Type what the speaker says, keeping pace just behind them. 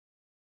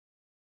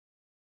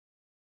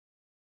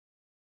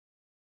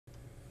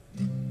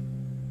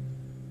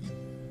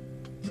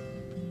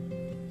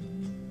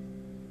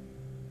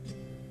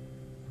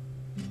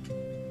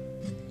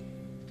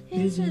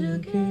Is it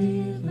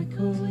okay if I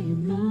call you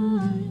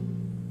mine,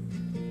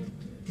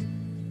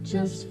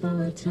 just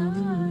for a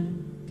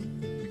time?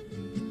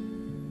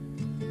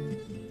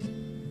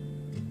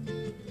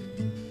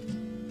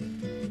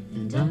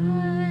 And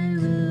I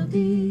will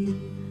be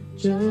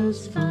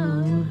just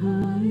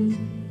fine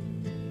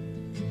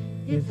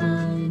if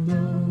I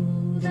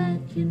know that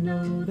you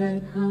know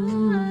that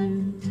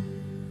I'm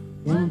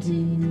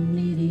wanting,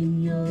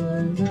 needing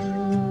your love.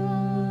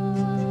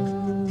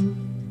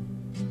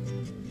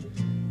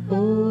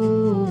 Oh,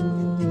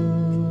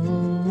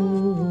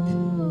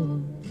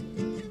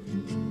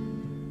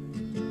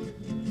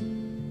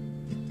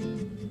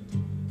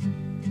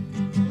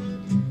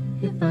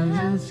 if I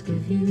ask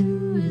of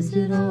you, is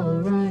it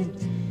alright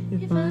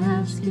if I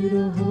ask you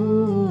to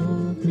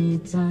hold me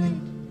tight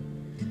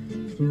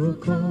through a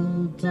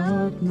cold,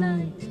 dark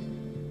night?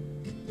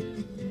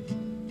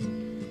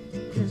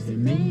 'Cause there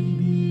may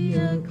be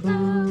a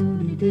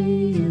cloudy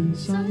day in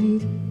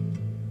sight,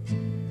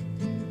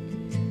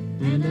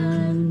 and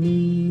I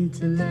need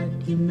to let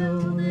you know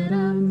that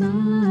I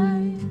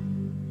might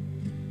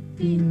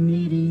be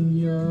needing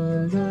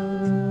your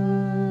love.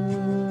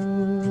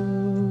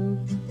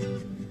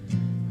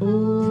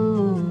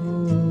 Oh,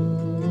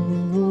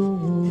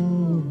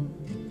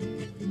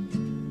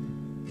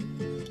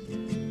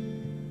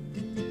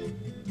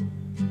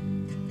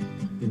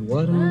 and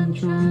what I'm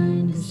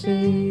trying to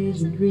say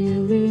isn't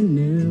really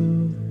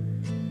new.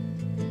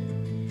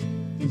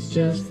 It's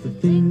just the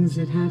things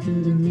that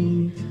happen to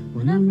me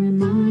when I'm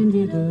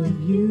reminded of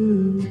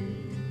you.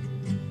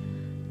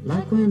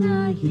 Like when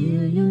I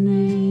hear your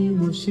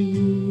name, or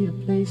see a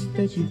place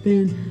that you've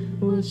been,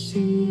 or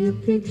see a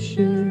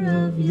picture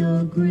of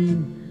your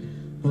grin,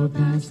 or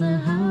pass a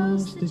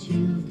house that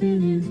you've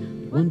been in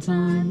one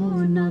time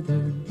or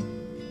another.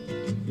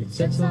 It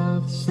sets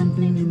off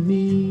something in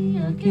me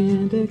I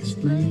can't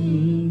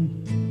explain,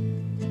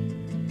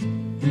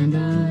 and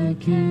I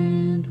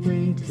can't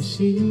wait to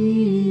see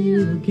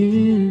you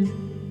again.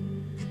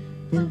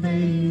 But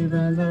babe,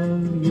 I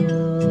love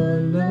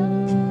your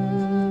love.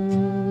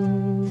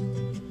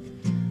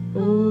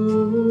 Oh,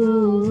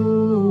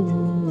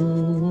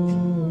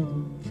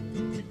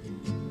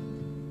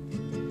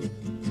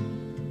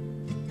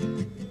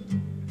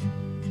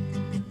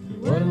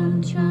 what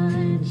I'm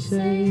trying to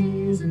say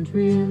isn't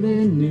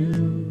really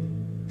new.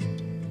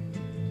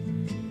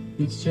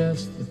 It's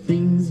just the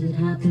things that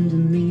happen to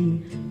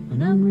me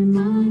when I'm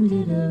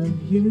reminded of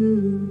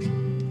you.